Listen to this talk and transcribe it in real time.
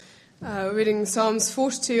We're reading Psalms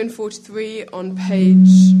 42 and 43 on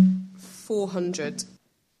page 400.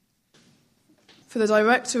 For the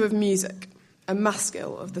director of music, a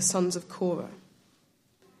maskil of the sons of Korah.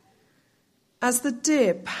 As the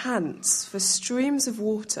deer pants for streams of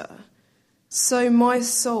water, so my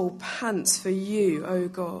soul pants for you, O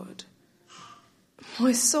God.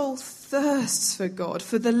 My soul thirsts for God,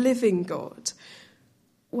 for the living God.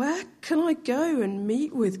 Where can I go and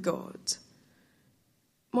meet with God?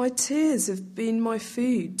 My tears have been my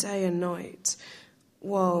food day and night,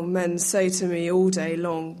 while men say to me all day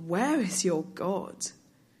long, where is your God?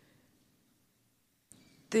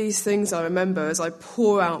 These things I remember as I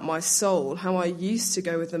pour out my soul, how I used to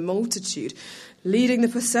go with the multitude, leading the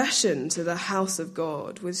procession to the house of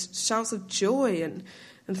God, with shouts of joy and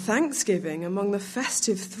thanksgiving among the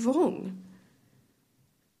festive throng.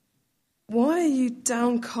 Why are you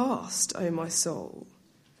downcast, O my soul?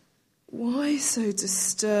 Why so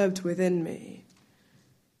disturbed within me?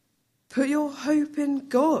 Put your hope in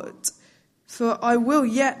God, for I will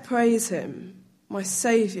yet praise him, my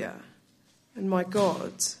Saviour and my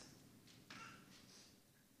God.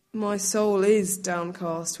 My soul is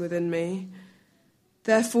downcast within me.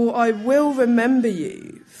 Therefore I will remember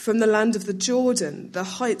you from the land of the Jordan, the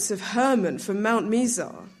heights of Hermon, from Mount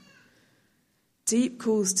Mizar. Deep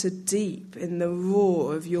calls to deep in the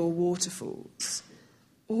roar of your waterfalls.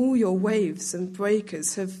 All your waves and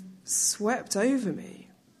breakers have swept over me.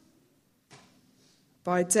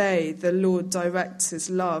 By day the Lord directs his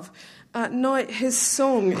love. At night his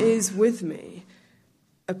song is with me,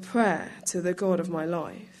 a prayer to the God of my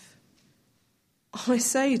life. I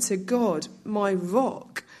say to God, my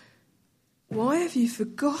rock, why have you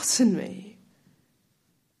forgotten me?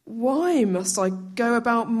 Why must I go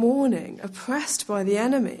about mourning, oppressed by the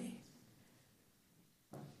enemy?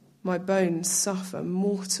 My bones suffer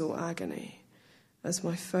mortal agony as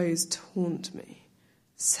my foes taunt me,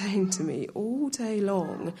 saying to me all day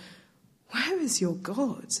long, where is your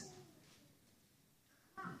God?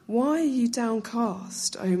 Why are you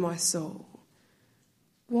downcast, O my soul?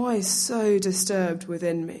 Why so disturbed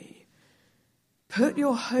within me? Put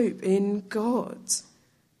your hope in God,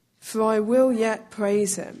 for I will yet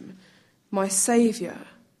praise him, my Saviour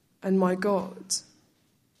and my God.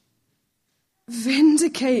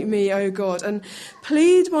 Vindicate me, O God, and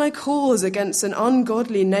plead my cause against an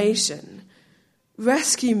ungodly nation.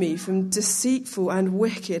 Rescue me from deceitful and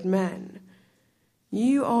wicked men.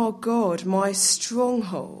 You are God, my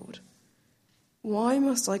stronghold. Why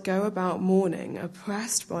must I go about mourning,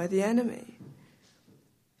 oppressed by the enemy?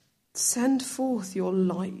 Send forth your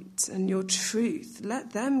light and your truth.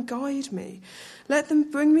 Let them guide me. Let them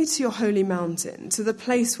bring me to your holy mountain, to the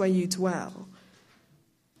place where you dwell.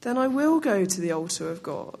 Then I will go to the altar of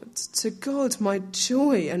God, to God my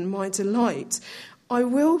joy and my delight. I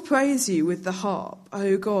will praise you with the harp,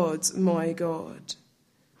 O God, my God.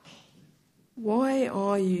 Why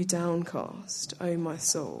are you downcast, O my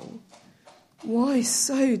soul? Why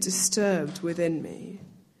so disturbed within me?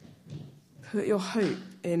 Put your hope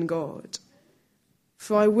in God,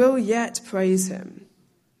 for I will yet praise him,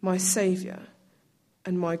 my Saviour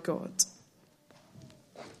and my God.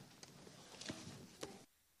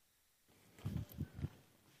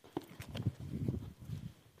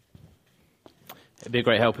 It'd be a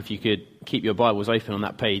great help if you could keep your Bibles open on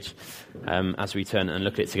that page as we turn and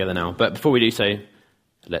look at it together now. But before we do so,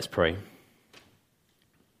 let's pray.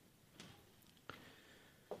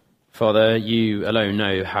 Father, you alone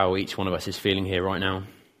know how each one of us is feeling here right now.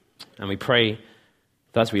 And we pray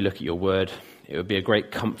that as we look at your word, it would be a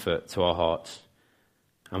great comfort to our hearts.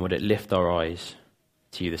 And would it lift our eyes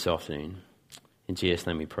to you this afternoon? In Jesus'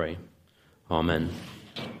 name we pray. Amen.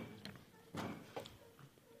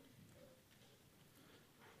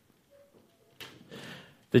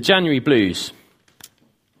 The January blues.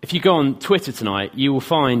 If you go on Twitter tonight, you will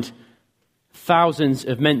find thousands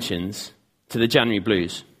of mentions to the January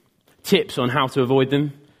blues. Tips on how to avoid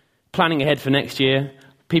them, planning ahead for next year,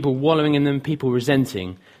 people wallowing in them, people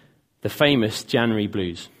resenting the famous January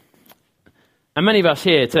blues. And many of us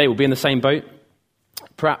here today will be in the same boat.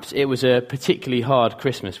 Perhaps it was a particularly hard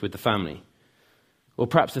Christmas with the family. Or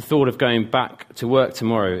perhaps the thought of going back to work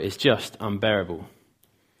tomorrow is just unbearable.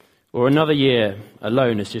 Or another year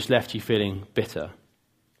alone has just left you feeling bitter.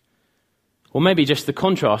 Or maybe just the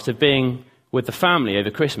contrast of being with the family over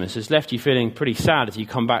Christmas has left you feeling pretty sad as you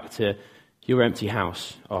come back to your empty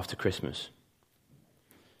house after Christmas.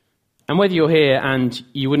 And whether you're here and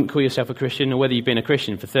you wouldn't call yourself a Christian, or whether you've been a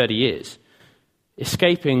Christian for 30 years,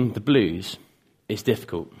 escaping the blues is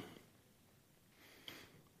difficult.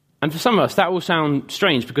 And for some of us, that will sound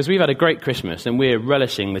strange because we've had a great Christmas and we're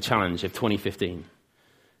relishing the challenge of 2015.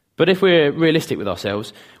 But if we're realistic with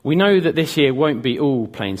ourselves, we know that this year won't be all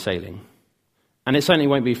plain sailing. And it certainly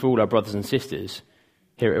won't be for all our brothers and sisters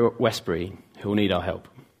here at Westbury who will need our help.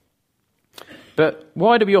 But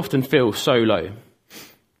why do we often feel so low?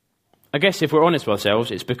 I guess if we're honest with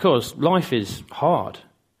ourselves, it's because life is hard.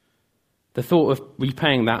 The thought of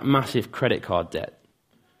repaying that massive credit card debt,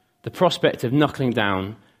 the prospect of knuckling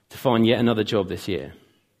down to find yet another job this year,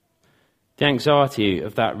 the anxiety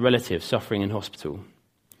of that relative suffering in hospital,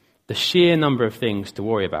 the sheer number of things to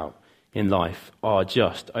worry about in life are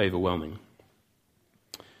just overwhelming.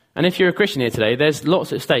 And if you're a Christian here today, there's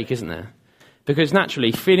lots at stake, isn't there? Because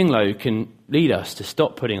naturally, feeling low can lead us to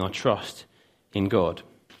stop putting our trust in God.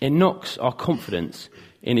 It knocks our confidence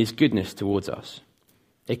in his goodness towards us.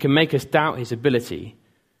 It can make us doubt his ability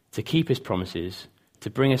to keep his promises, to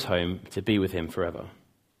bring us home, to be with him forever.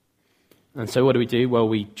 And so what do? Well,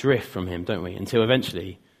 we drift from him, don't we? Until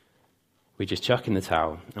eventually we just chuck in the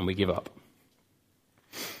towel and we give up.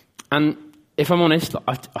 And if I'm honest,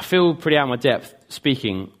 I feel pretty out of my depth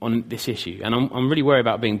speaking on this issue. And I'm really worried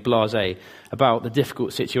about being blasé about the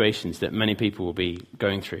difficult situations that many people will be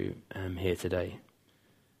going through here today.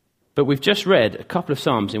 But we've just read a couple of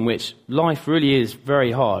Psalms in which life really is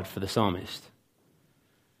very hard for the psalmist.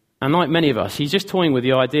 And like many of us, he's just toying with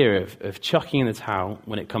the idea of chucking in the towel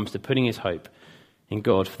when it comes to putting his hope in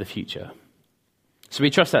God for the future. So we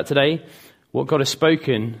trust that today, what God has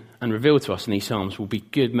spoken and revealed to us in these Psalms will be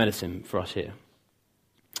good medicine for us here.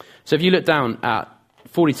 So if you look down at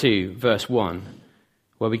 42 verse 1,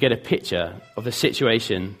 where we get a picture of the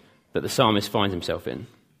situation that the psalmist finds himself in,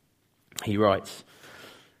 he writes,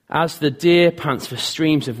 "As the deer pants for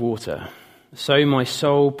streams of water, so my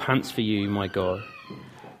soul pants for you, my God.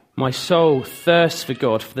 My soul thirsts for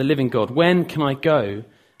God, for the living God. When can I go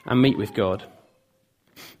and meet with God?"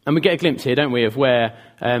 And we get a glimpse here, don't we, of where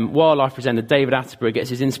wildlife presenter David Attenborough gets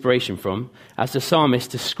his inspiration from as the psalmist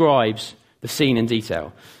describes the scene in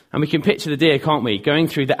detail. And we can picture the deer, can't we, going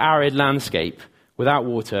through the arid landscape without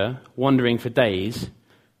water, wandering for days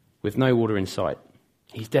with no water in sight.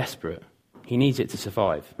 He's desperate. He needs it to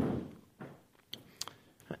survive.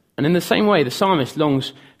 And in the same way, the psalmist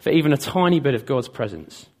longs for even a tiny bit of God's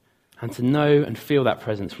presence and to know and feel that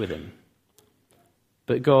presence with him.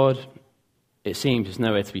 But God, it seems, is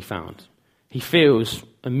nowhere to be found. He feels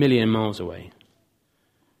a million miles away.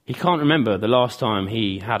 He can't remember the last time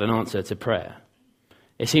he had an answer to prayer.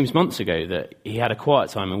 It seems months ago that he had a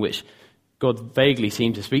quiet time in which God vaguely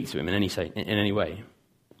seemed to speak to him in any way.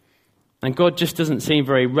 And God just doesn't seem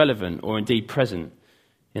very relevant or indeed present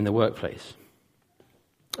in the workplace.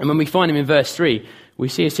 And when we find him in verse 3, we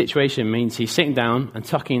see a situation means he's sitting down and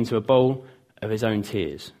tucking into a bowl of his own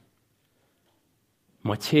tears.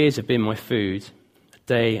 "My tears have been my food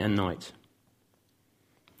day and night."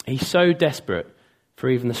 He's so desperate for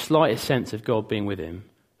even the slightest sense of God being with him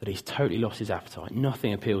that he's totally lost his appetite.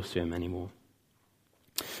 Nothing appeals to him anymore.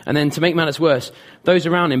 And then to make matters worse, those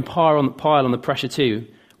around him pile on the pressure too.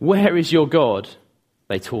 "Where is your God?"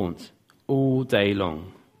 they taunt all day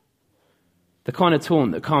long. The kind of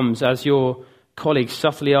taunt that comes as your colleagues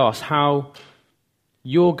subtly ask how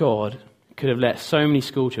your God could have let so many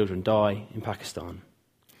school children die in Pakistan.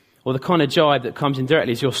 Or the kind of jibe that comes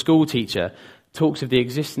indirectly as your school teacher talks of the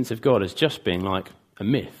existence of God as just being like a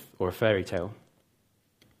myth or a fairy tale.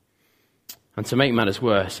 And to make matters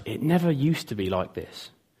worse, it never used to be like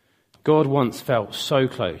this. God once felt so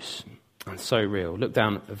close and so real. Look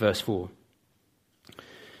down at verse 4.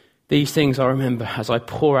 "These things I remember as I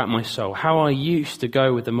pour out my soul, how I used to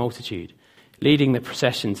go with the multitude, leading the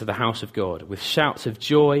procession to the house of God, with shouts of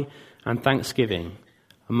joy and thanksgiving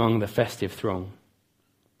among the festive throng."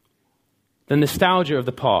 The nostalgia of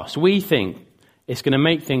the past, we think it's going to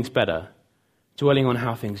make things better, dwelling on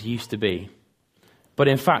how things used to be. But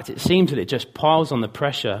in fact, it seems that it just piles on the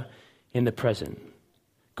pressure in the present.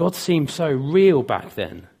 God seemed so real back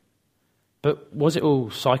then. But was it all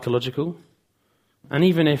psychological? And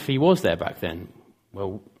even if he was there back then,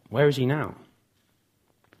 well, where is he now?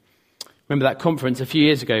 Remember that conference a few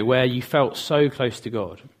years ago where you felt so close to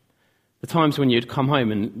God? The times when you'd come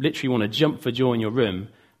home and literally want to jump for joy in your room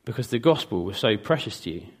because the gospel was so precious to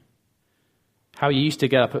you. How you used to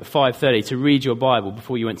get up at 5:30 to read your Bible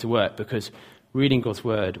before you went to work because reading God's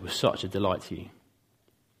word was such a delight to you.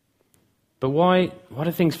 But why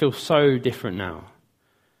do things feel so different now?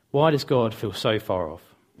 Why does God feel so far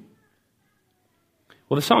off?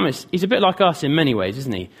 Well, the psalmist, he's a bit like us in many ways,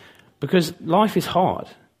 isn't he? Because life is hard,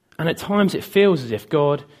 and at times it feels as if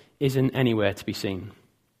God isn't anywhere to be seen.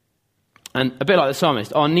 And a bit like the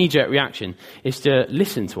psalmist, our knee-jerk reaction is to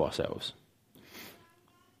listen to ourselves.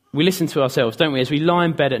 We listen to ourselves, don't we, as we lie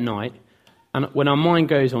in bed at night, And when our mind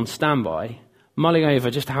goes on standby, mulling over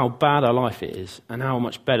just how bad our life is and how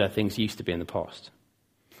much better things used to be in the past.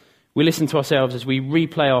 We listen to ourselves as we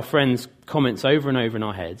replay our friends' comments over and over in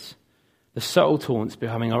our heads, the subtle taunts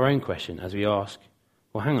becoming our own question as we ask,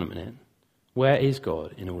 well, hang on a minute, where is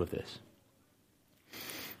God in all of this?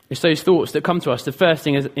 It's those thoughts that come to us the first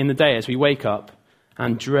thing in the day as we wake up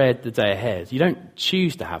and dread the day ahead. You don't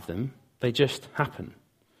choose to have them, they just happen.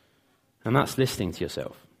 And that's listening to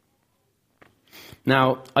yourself.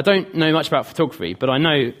 Now, I don't know much about photography, but I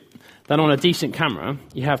know that on a decent camera,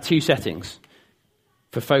 you have two settings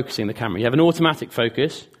for focusing the camera. You have an automatic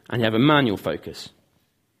focus and you have a manual focus.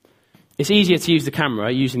 It's easier to use the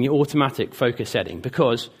camera using the automatic focus setting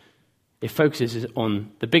because it focuses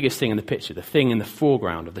on the biggest thing in the picture, the thing in the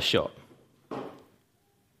foreground of the shot.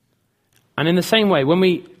 And in the same way, when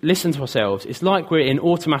we listen to ourselves, it's like we're in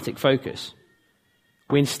automatic focus.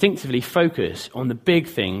 We instinctively focus on the big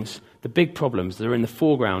things, the big problems that are in the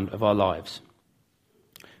foreground of our lives,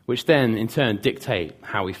 which then, in turn, dictate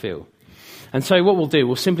how we feel. And so what we'll do,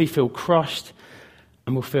 we'll simply feel crushed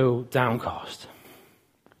and we'll feel downcast.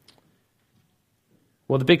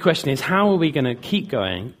 Well, the big question is, how are we going to keep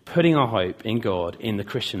going, putting our hope in God in the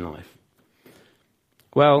Christian life?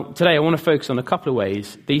 Well, today I want to focus on a couple of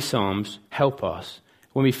ways these Psalms help us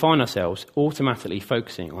when we find ourselves automatically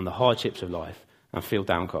focusing on the hardships of life and feel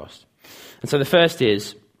downcast. And so the first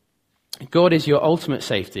is, God is your ultimate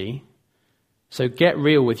safety, so get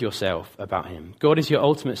real with yourself about him. God is your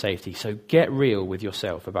ultimate safety, so get real with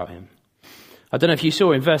yourself about him. I don't know if you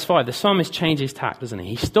saw in verse 5, the psalmist changes tack, doesn't he?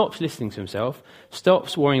 He stops listening to himself,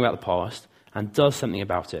 stops worrying about the past, and does something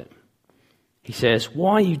about it. He says,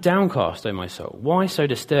 why are you downcast, O my soul? Why so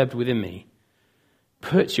disturbed within me?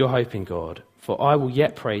 Put your hope in God, for I will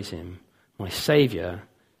yet praise him, my Saviour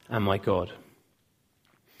and my God.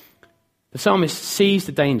 The psalmist sees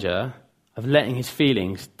the danger of letting his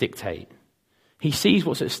feelings dictate. He sees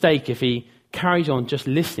what's at stake if he carries on just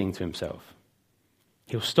listening to himself.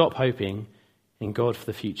 He'll stop hoping in God for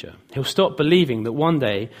the future. He'll stop believing that one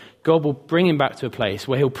day God will bring him back to a place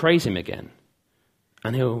where he'll praise him again.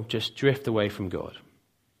 And he'll just drift away from God.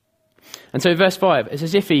 And so verse 5, it's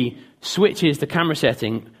as if he switches the camera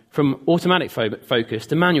setting from automatic focus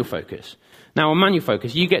to manual focus. Now on manual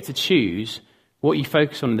focus, you get to choose what you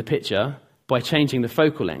focus on in the picture by changing the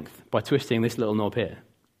focal length, by twisting this little knob here.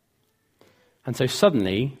 And so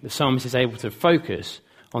suddenly, the psalmist is able to focus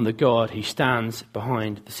on the God who stands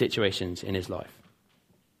behind the situations in his life.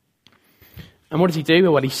 And what does he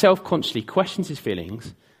do? Well, he self-consciously questions his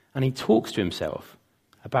feelings and he talks to himself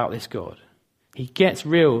about this God. He gets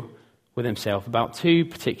real with himself about two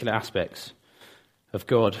particular aspects of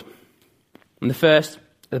God. And the first,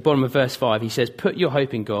 at the bottom of verse 5, he says, put your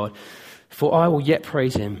hope in God, for I will yet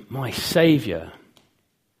praise him, my Saviour,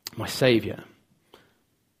 my Saviour.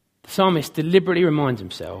 The psalmist deliberately reminds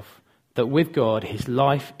himself that with God, his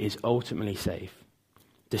life is ultimately safe,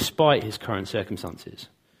 despite his current circumstances.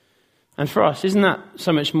 And for us, isn't that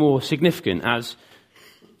so much more significant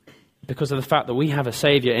because of the fact that we have a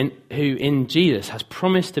Saviour who in Jesus has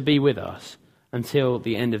promised to be with us until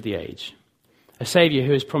the end of the age. A Saviour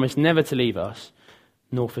who has promised never to leave us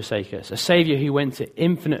nor forsake us. A Saviour who went to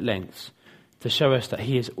infinite lengths to show us that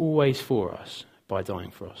he is always for us by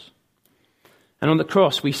dying for us. And on the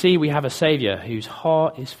cross, we see we have a Saviour whose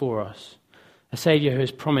heart is for us. A Saviour who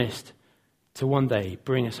has promised to one day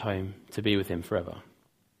bring us home to be with him forever.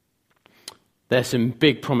 There's some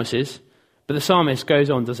big promises, but the psalmist goes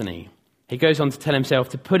on, doesn't he? He goes on to tell himself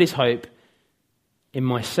to put his hope in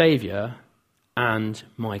my Saviour and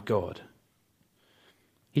my God.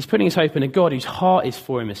 He's putting his hope in a God whose heart is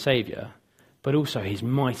for him as Saviour, but also his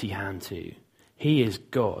mighty hand too. He is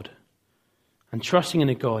God. And trusting in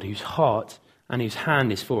a God whose heart and whose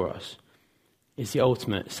hand is for us is the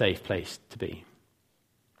ultimate safe place to be.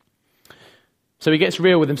 So he gets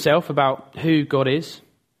real with himself about who God is,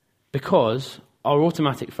 because our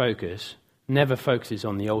automatic focus never focuses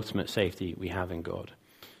on the ultimate safety we have in God.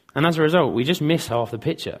 And as a result, we just miss half the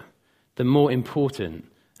picture, the more important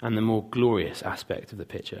and the more glorious aspect of the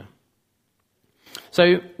picture.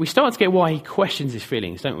 So we start to get why he questions his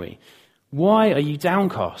feelings, don't we? Why are you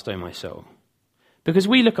downcast, O my soul? Because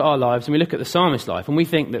we look at our lives and we look at the psalmist's life and we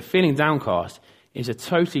think that feeling downcast is a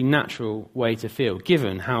totally natural way to feel,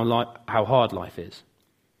 given how hard life is.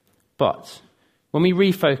 But when we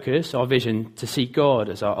refocus our vision to see God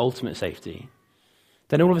as our ultimate safety,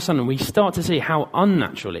 then all of a sudden we start to see how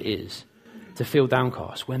unnatural it is to feel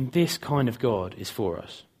downcast when this kind of God is for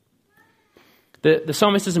us. The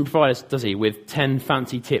psalmist doesn't provide us, does he, with 10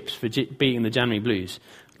 fancy tips for beating the January blues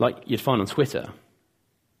like you'd find on Twitter.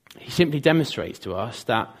 He simply demonstrates to us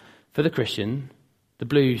that for the Christian, the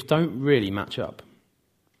blues don't really match up.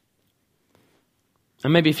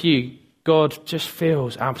 And maybe for you, God just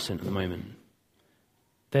feels absent at the moment.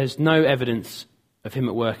 There's no evidence of him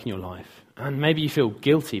at work in your life. And maybe you feel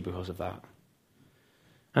guilty because of that.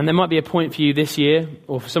 And there might be a point for you this year,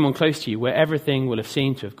 or for someone close to you, where everything will have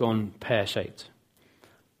seemed to have gone pear-shaped.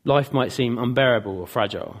 Life might seem unbearable or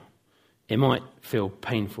fragile. It might feel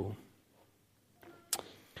painful.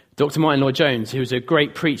 Dr. Martin Lloyd-Jones, who was a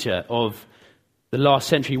great preacher of the last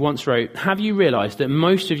century, once wrote, "Have you realised that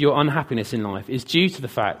most of your unhappiness in life is due to the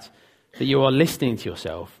fact that you are listening to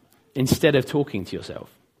yourself instead of talking to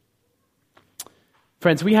yourself?"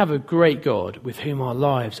 Friends, we have a great God with whom our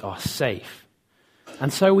lives are safe.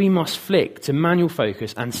 And so we must flick to manual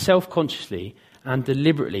focus and self-consciously and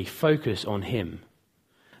deliberately focus on him.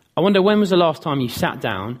 I wonder, when was the last time you sat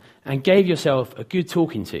down and gave yourself a good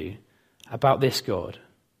talking to about this God?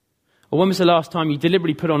 Or when was the last time you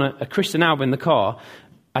deliberately put on a Christian album in the car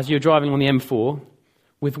as you're driving on the M4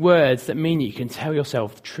 with words that mean you can tell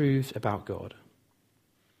yourself the truth about God?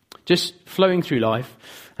 Just flowing through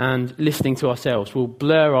life and listening to ourselves will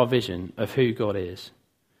blur our vision of who God is.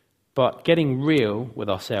 But getting real with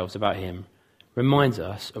ourselves about him reminds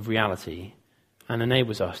us of reality and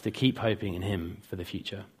enables us to keep hoping in him for the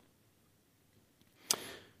future.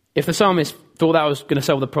 If the psalmist thought that was going to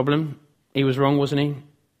solve the problem, he was wrong, wasn't he?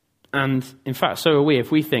 And in fact, so are we,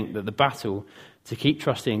 if we think that the battle to keep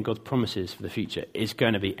trusting in God's promises for the future is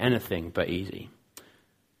going to be anything but easy.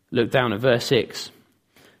 Look down at verse 6.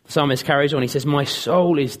 The psalmist carries on. He says, "My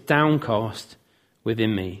soul is downcast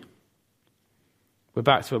within me." We're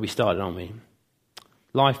back to where we started, aren't we?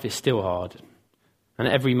 Life is still hard. And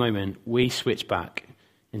at every moment, we switch back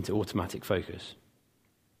into automatic focus.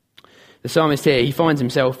 The psalmist here, he finds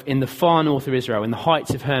himself in the far north of Israel, in the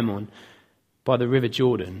heights of Hermon, by the river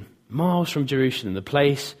Jordan, miles from Jerusalem, the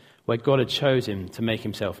place where God had chosen him to make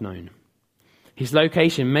himself known. His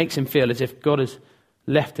location makes him feel as if God has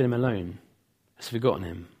left him alone, has forgotten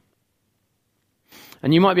him.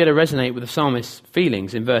 And you might be able to resonate with the psalmist's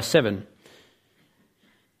feelings in verse 7.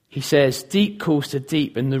 He says, "Deep calls to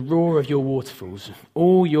deep in the roar of your waterfalls.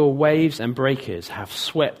 All your waves and breakers have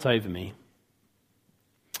swept over me."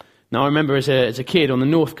 Now, I remember as a kid on the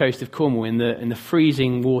north coast of Cornwall in the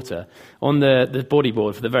freezing water on the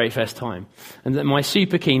bodyboard for the very first time. And that my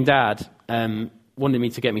super keen dad wanted me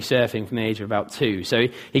to get me surfing from the age of about 2. So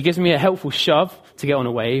he gives me a helpful shove to get on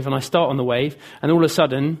a wave, and I start on the wave, and all of a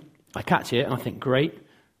sudden I catch it and I think, great.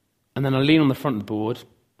 And then I lean on the front of the board,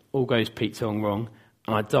 all goes Pete Tong wrong,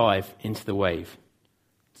 and I dive into the wave.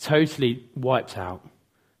 Totally wiped out,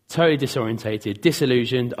 totally disorientated,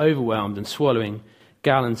 disillusioned, overwhelmed, and swallowing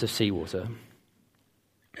gallons of seawater.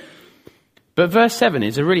 But verse 7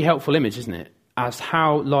 is a really helpful image, isn't it? As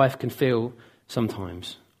how life can feel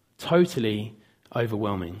sometimes. Totally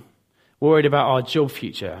overwhelming. Worried about our job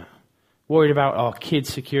future. Worried about our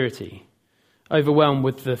kids' security. Overwhelmed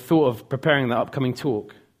with the thought of preparing the upcoming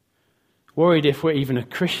talk. Worried if we're even a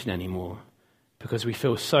Christian anymore because we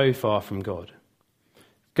feel so far from God.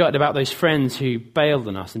 Gutted about those friends who bailed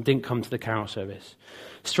on us and didn't come to the carol service.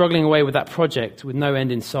 Struggling away with that project with no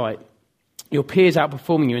end in sight. Your peers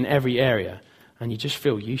outperforming you in every area, and you just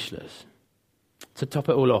feel useless. To top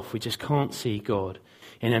it all off, we just can't see God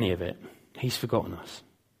in any of it. He's forgotten us.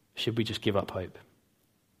 Should we just give up hope?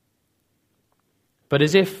 But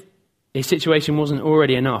as if his situation wasn't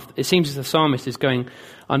already enough, it seems as the psalmist is going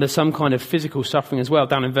under some kind of physical suffering as well.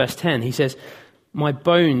 Down in verse 10, he says, "My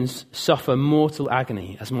bones suffer mortal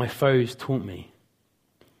agony as my foes taunt me."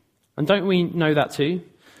 And don't we know that too?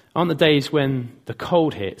 Aren't the days when the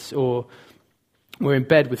cold hits or we're in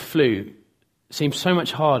bed with flu seem so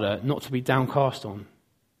much harder not to be downcast on?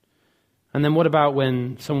 And then what about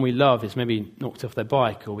when someone we love is maybe knocked off their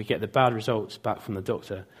bike, or we get the bad results back from the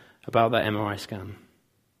doctor about that MRI scan?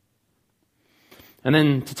 And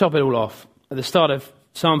then to top it all off, at the start of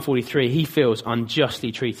Psalm 43, he feels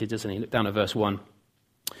unjustly treated, doesn't he? Look down at verse 1.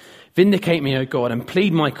 "Vindicate me, O God, and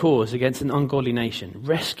plead my cause against an ungodly nation.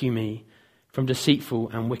 Rescue me from deceitful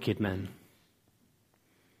and wicked men."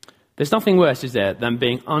 There's nothing worse, is there, than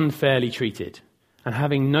being unfairly treated and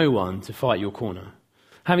having no one to fight your corner.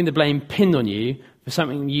 Having the blame pinned on you for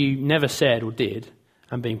something you never said or did,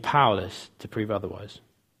 and being powerless to prove otherwise.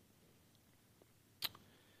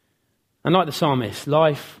 And like the psalmist,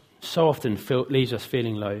 life so often leaves us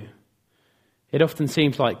feeling low. It often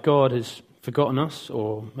seems like God has forgotten us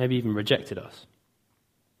or maybe even rejected us.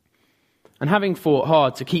 And having fought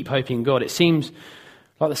hard to keep hoping in God, it seems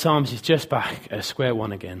like the psalmist is just back at square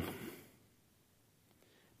one again.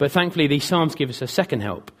 But thankfully, these psalms give us a second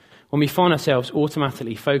help when we find ourselves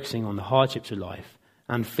automatically focusing on the hardships of life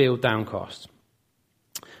and feel downcast.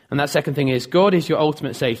 And that second thing is, God is your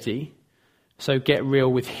ultimate safety, so get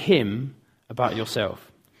real with him about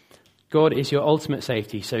yourself. God is your ultimate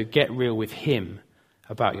safety, so get real with him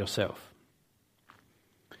about yourself.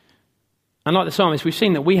 And like the psalmist, we've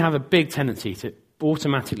seen that we have a big tendency to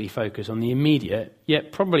automatically focus on the immediate,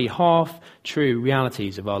 yet probably half-true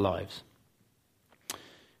realities of our lives.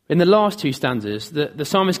 In the last two stanzas, the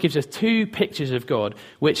psalmist gives us two pictures of God,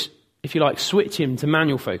 which, if you like, switch him to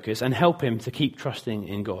manual focus and help him to keep trusting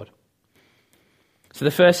in God. So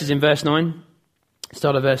the first is in verse 9,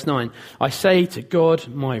 start of verse 9. I say to God,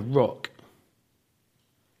 my rock.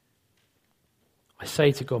 I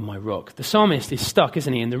say to God, my rock. The psalmist is stuck,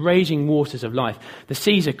 isn't he, in the raging waters of life. The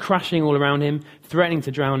seas are crashing all around him, threatening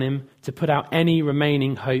to drown him, to put out any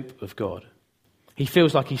remaining hope of God. He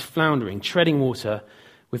feels like he's floundering, treading water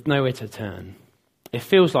with nowhere to turn. It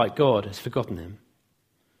feels like God has forgotten him.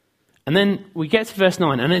 And then we get to verse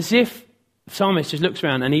 9, and as if the psalmist just looks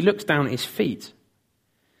around and he looks down at his feet.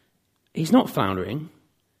 He's not floundering.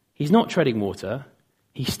 He's not treading water.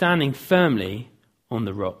 He's standing firmly on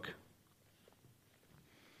the rock.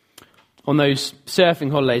 On those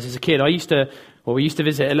surfing holidays as a kid, we used to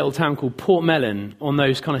visit a little town called Portmelon on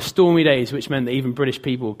those kind of stormy days, which meant that even British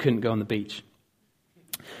people couldn't go on the beach.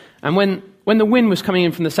 And when the wind was coming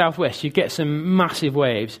in from the southwest, you'd get some massive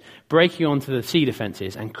waves breaking onto the cedar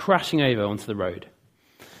fences and crashing over onto the road.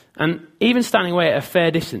 And even standing away at a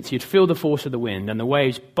fair distance, you'd feel the force of the wind and the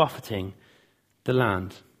waves buffeting the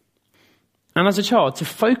land. And as a child, to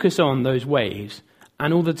focus on those waves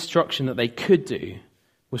and all the destruction that they could do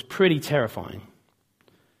was pretty terrifying.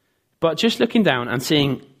 But just looking down and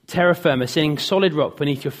seeing terra firma, seeing solid rock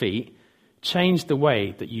beneath your feet, changed the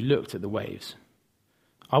way that you looked at the waves.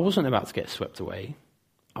 I wasn't about to get swept away.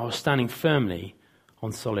 I was standing firmly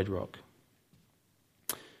on solid rock.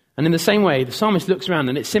 And in the same way, the psalmist looks around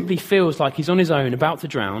and it simply feels like he's on his own, about to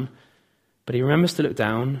drown, but he remembers to look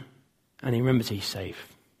down and he remembers he's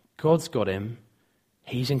safe. God's got him.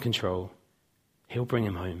 He's in control. He'll bring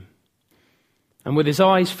him home. And with his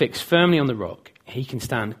eyes fixed firmly on the rock, he can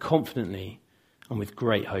stand confidently and with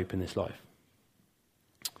great hope in this life.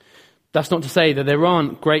 That's not to say that there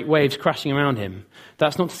aren't great waves crashing around him.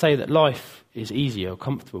 That's not to say that life is easy or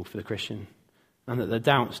comfortable for the Christian, and that the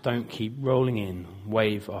doubts don't keep rolling in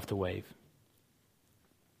wave after wave.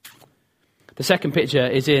 The second picture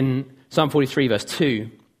is in Psalm 43, verse 2,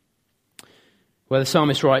 where the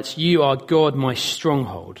psalmist writes, "You are God, my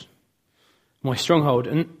stronghold." My stronghold.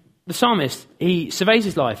 And the psalmist, he surveys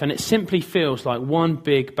his life and it simply feels like one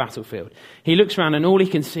big battlefield. He looks around and all he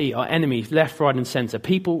can see are enemies left, right and centre,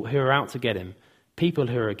 people who are out to get him, people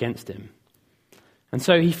who are against him. And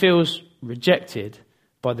so he feels rejected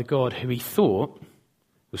by the God who he thought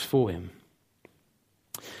was for him.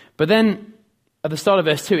 But then at the start of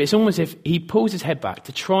verse 2, it's almost as if he pulls his head back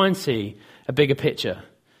to try and see a bigger picture.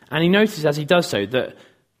 And he notices as he does so that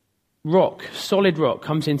rock, solid rock,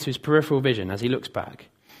 comes into his peripheral vision as he looks back.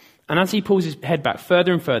 And as he pulls his head back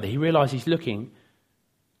further and further, he realizes he's looking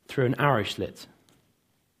through an arrow slit.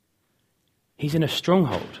 He's in a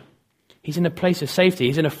stronghold. He's in a place of safety.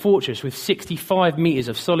 He's in a fortress with 65 meters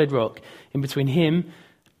of solid rock in between him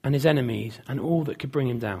and his enemies and all that could bring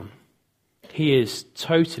him down. He is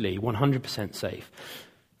totally 100% safe.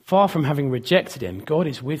 Far from having rejected him, God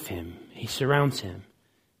is with him. He surrounds him.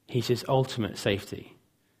 He's his ultimate safety.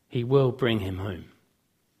 He will bring him home.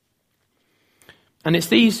 And it's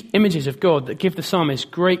these images of God that give the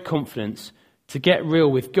psalmist great confidence to get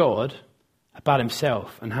real with God about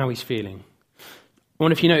himself and how he's feeling. I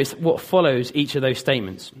wonder if you notice what follows each of those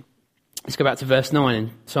statements. Let's go back to verse 9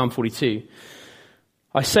 in Psalm 42.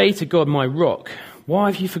 I say to God, my rock,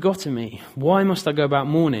 why have you forgotten me? Why must I go about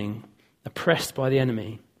mourning, oppressed by the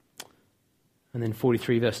enemy? And then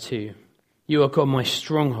 43 verse 2. You are God, my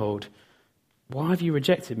stronghold. Why have you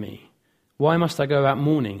rejected me? Why must I go about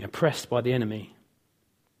mourning, oppressed by the enemy?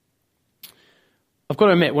 I've got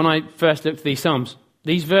to admit, when I first looked at these Psalms,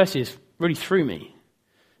 these verses really threw me.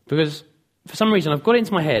 Because for some reason, I've got it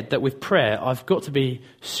into my head that with prayer, I've got to be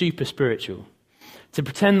super spiritual. To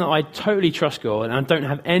pretend that I totally trust God and I don't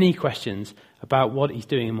have any questions about what he's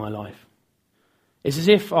doing in my life. It's as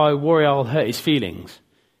if I worry I'll hurt his feelings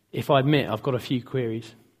if I admit I've got a few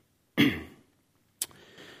queries.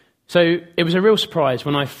 So it was a real surprise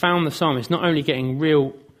when I found the psalmist not only getting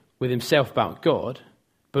real with himself about God,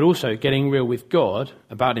 but also getting real with God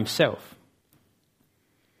about himself.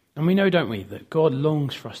 And we know, don't we, that God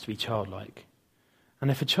longs for us to be childlike. And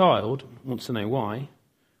if a child wants to know why,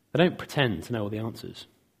 they don't pretend to know all the answers.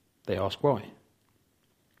 They ask why.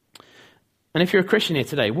 And if you're a Christian here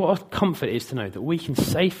today, what a comfort it is to know that we can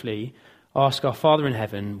safely ask our Father in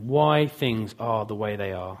heaven why things are the way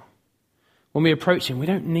they are. When we approach him, we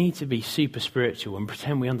don't need to be super spiritual and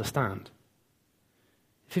pretend we understand.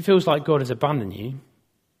 If it feels like God has abandoned you,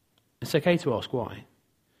 it's okay to ask why.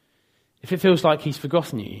 If it feels like he's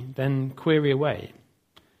forgotten you, then query away.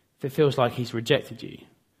 If it feels like he's rejected you,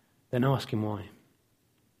 then ask him why.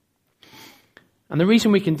 And the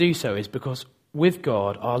reason we can do so is because with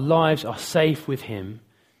God, our lives are safe with him,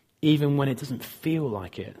 even when it doesn't feel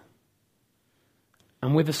like it.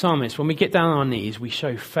 And with the psalmist, when we get down on our knees, we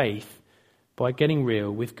show faith by getting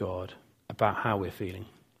real with God about how we're feeling.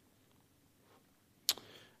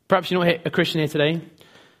 Perhaps you're not a Christian here today,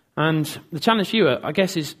 and the challenge for you, I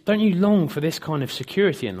guess, is don't you long for this kind of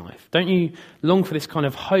security in life? Don't you long for this kind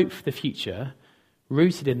of hope for the future,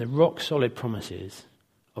 rooted in the rock-solid promises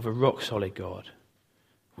of a rock-solid God,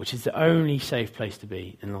 which is the only safe place to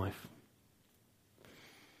be in life?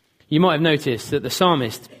 You might have noticed that the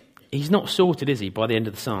psalmist, he's not sorted, is he, by the end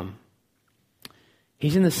of the psalm?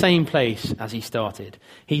 He's in the same place as he started.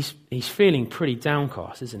 He's feeling pretty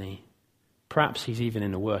downcast, isn't he? Perhaps he's even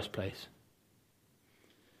in a worse place.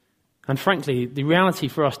 And frankly, the reality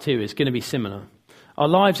for us too is going to be similar. Our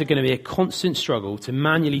lives are going to be a constant struggle to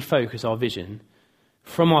manually focus our vision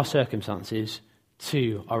from our circumstances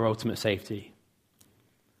to our ultimate safety.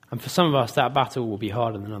 And for some of us, that battle will be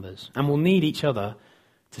harder than others. And we'll need each other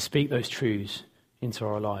to speak those truths into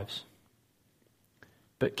our lives.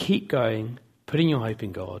 But keep going, putting your hope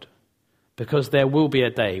in God, because there will be a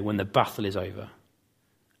day when the battle is over.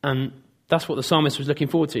 And that's what the psalmist was looking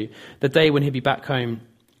forward to, the day when he'd be back home.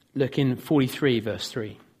 Look in 43, verse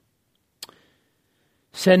 3.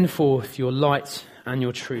 Send forth your light and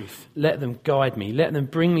your truth. Let them guide me. Let them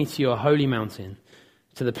bring me to your holy mountain,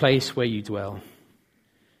 to the place where you dwell.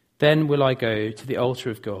 Then will I go to the altar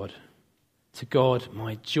of God, to God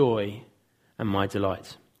my joy and my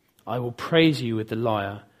delight. I will praise you with the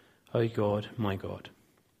lyre, O God, my God.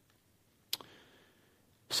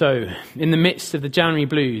 So, in the midst of the January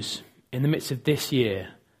blues, in the midst of this year,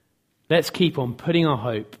 let's keep on putting our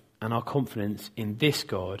hope and our confidence in this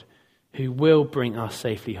God who will bring us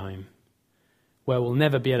safely home, where we'll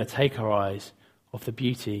never be able to take our eyes off the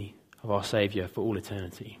beauty of our Saviour for all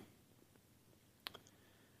eternity.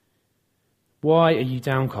 Why are you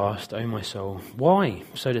downcast, O my soul? Why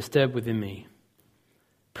so disturbed within me?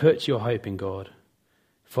 Put your hope in God,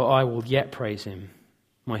 for I will yet praise him,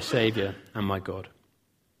 my Saviour and my God.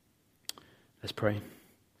 Let's pray.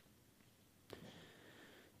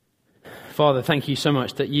 Father, thank you so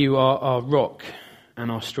much that you are our rock and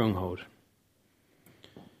our stronghold.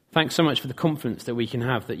 Thanks so much for the confidence that we can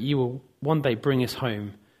have that you will one day bring us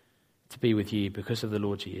home to be with you because of the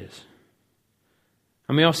Lord Jesus.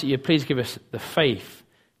 And we ask that you please give us the faith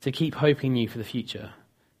to keep hoping you for the future,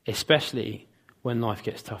 especially when life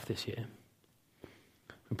gets tough this year.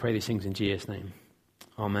 We pray these things in Jesus' name.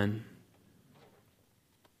 Amen.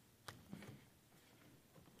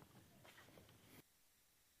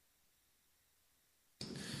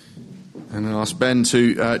 And I'll ask Ben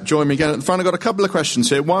to join me again at the front. I've got a couple of questions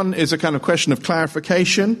here. One is a kind of question of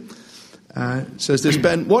clarification. It says this,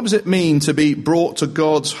 Ben, what does it mean to be brought to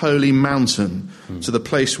God's holy mountain, to the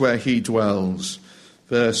place where he dwells?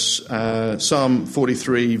 Psalm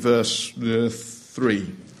 43, verse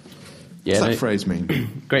 3. Yeah, What's that phrase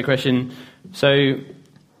mean? Great question. So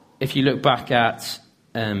if you look back at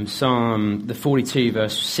Psalm 42,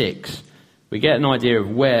 verse 6, we get an idea of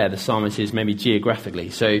where the psalmist is maybe geographically.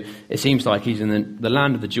 So it seems like he's in the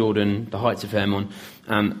land of the Jordan, the heights of Hermon.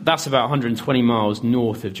 That's about 120 miles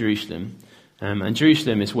north of Jerusalem. And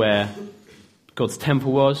Jerusalem is where God's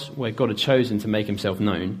temple was, where God had chosen to make himself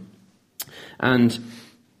known. And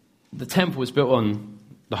the temple was built on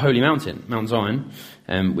the holy mountain, Mount Zion,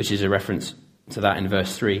 which is a reference to that in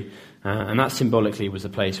verse 3. And that symbolically was the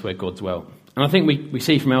place where God dwelt. And I think we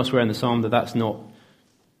see from elsewhere in the psalm that that's not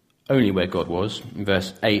only where God was. In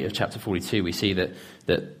verse 8 of chapter 42, we see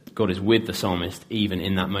that God is with the psalmist even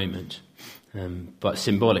in that moment. But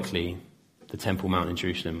symbolically, the Temple Mount in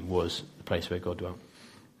Jerusalem was the place where God dwelt.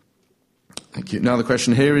 Thank you. Now the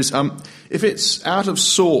question here is, if it's out of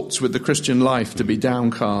sorts with the Christian life to be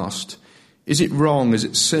downcast, is it wrong, is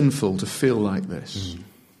it sinful to feel like this?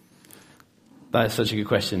 That is such a good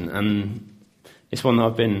question, and it's one that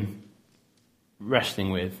I've been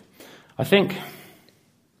wrestling with. I think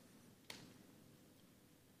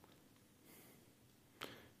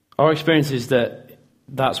our experience is that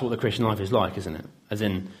that's what the Christian life is like, isn't it? As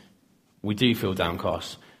in, we do feel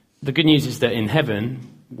downcast. The good news is that in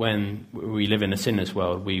heaven, when we live in a sinless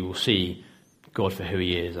world, we will see God for who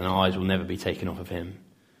he is, and our eyes will never be taken off of him.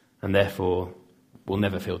 And therefore, will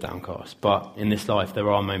never feel downcast. But in this life,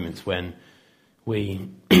 there are moments when we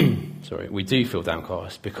do feel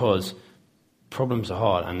downcast because problems are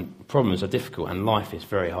hard and problems are difficult and life is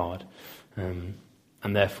very hard. And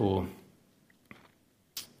therefore,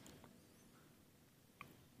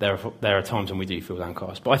 there are times when we do feel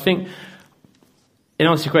downcast. But I think, in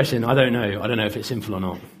answer to your question, I don't know. I don't know if it's sinful or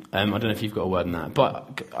not. I don't know if you've got a word on that.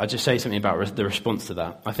 But I'll just say something about the response to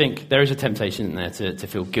that. I think there is a temptation in there to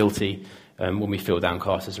feel guilty when we feel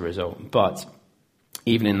downcast as a result. But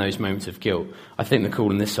even in those moments of guilt, I think the call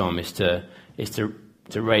in this psalm is to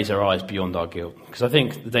raise our eyes beyond our guilt. Because I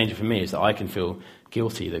think the danger for me is that I can feel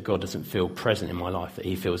guilty that God doesn't feel present in my life, that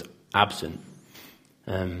he feels absent.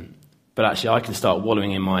 But actually I can start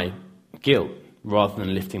wallowing in my guilt rather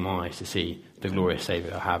than lifting my eyes to see the glorious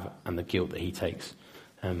Saviour I have and the guilt that he takes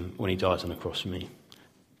when he dies on the cross for me.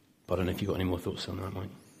 But I don't know if you've got any more thoughts on that, Mike.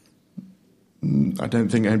 I don't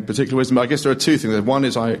think any particular wisdom. I guess there are two things. One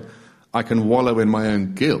is I can wallow in my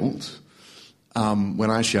own guilt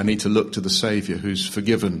when actually I need to look to the Saviour who's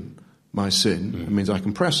forgiven my sin. It means I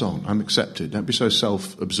can press on. I'm accepted. Don't be so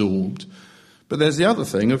self-absorbed. But there's the other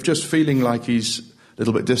thing of just feeling like he's a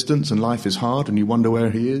little bit distant and life is hard and you wonder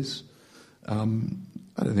where he is.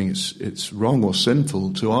 I don't think it's wrong or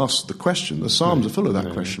sinful to ask the question. The Psalms are full of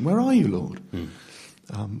that question. Where are you, Lord?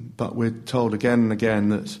 But we're told again and again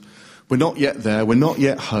that we're not yet there. We're not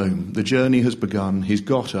yet home. The journey has begun. He's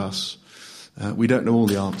got us. We don't know all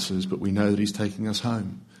the answers, but we know that he's taking us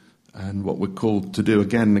home. And what we're called to do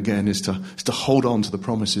again and again is to hold on to the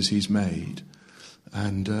promises he's made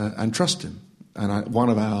and trust him. And one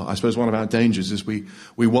of our dangers is we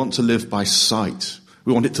want to live by sight.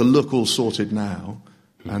 We want it to look all sorted now.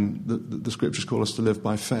 And the scriptures call us to live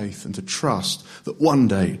by faith and to trust that one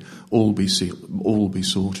day all be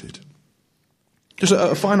sorted. Just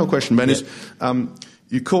a final question, Ben, is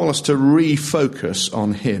you call us to refocus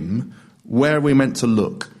on him. Where are we meant to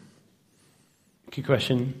look? Good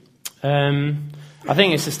question. I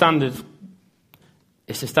think it's a standard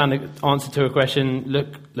answer to a question.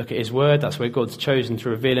 Look at his word. That's where God's chosen to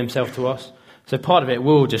reveal himself to us. So part of it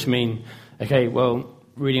will just mean, okay, well,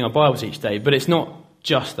 reading our Bibles each day, but it's not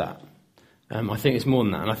just that. I think it's more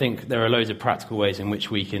than that. And I think there are loads of practical ways in which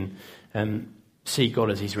we can see God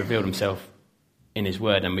as he's revealed himself in his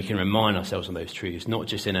word, and we can remind ourselves of those truths, not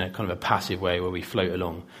just in a kind of a passive way where we float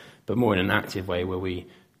along, but more in an active way where we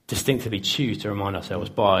distinctively choose to remind ourselves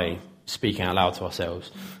by speaking out loud to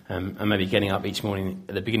ourselves, and maybe getting up each morning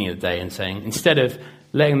at the beginning of the day and saying, instead of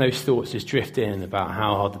letting those thoughts just drift in about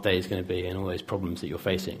how hard the day is going to be and all those problems that you're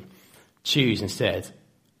facing, choose instead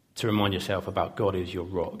to remind yourself about God is your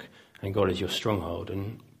rock and God is your stronghold.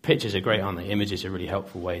 And pictures are great, aren't they? Images are really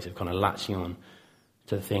helpful ways of kind of latching on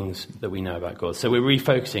to the things that we know about God. So we're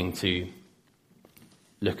refocusing to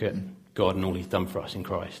look at God and all he's done for us in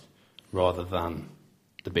Christ rather than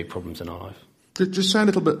the big problems in our life. Just say a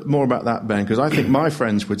little bit more about that, Ben, because I think my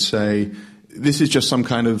friends would say this is just some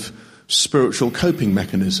kind of spiritual coping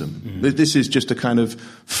mechanism. This is just a kind of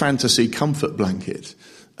fantasy comfort blanket.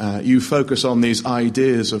 You focus on these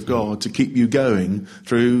ideas of God to keep you going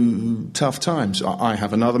through tough times. I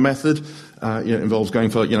have another method. It involves going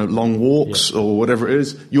for long walks or whatever it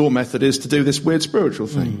is. Your method is to do this weird spiritual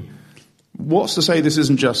thing. What's to say this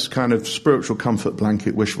isn't just kind of spiritual comfort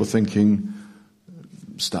blanket, wishful thinking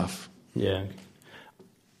stuff? Yeah.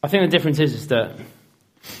 I think the difference is that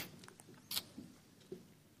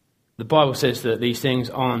the Bible says that these things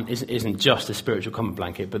isn't just a spiritual comfort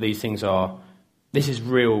blanket, but these things this is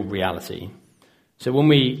real reality. So when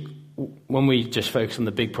we just focus on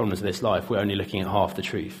the big problems of this life, we're only looking at half the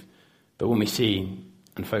truth. But when we see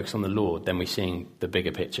and focus on the Lord, then we're seeing the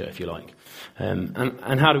bigger picture, if you like.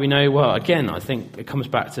 And how do we know? Well, again, I think it comes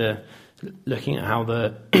back to looking at how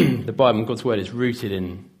the the Bible and God's word is rooted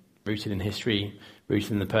in history,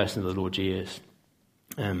 rooted in the person of the Lord Jesus.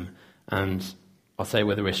 And I'll say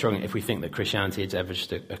whether we're strong, if we think that Christianity is ever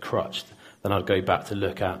just a crutch, then I'd go back to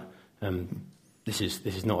look at this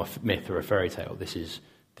is not a myth or a fairy tale. This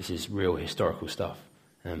is real historical stuff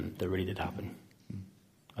that really did happen.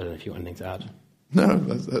 I don't know if you want anything to add. No,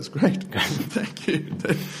 that's great. Thank you.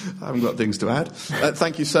 I haven't got things to add.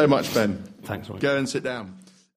 Thank you so much, Ben. Thanks, Mike. Go and sit down.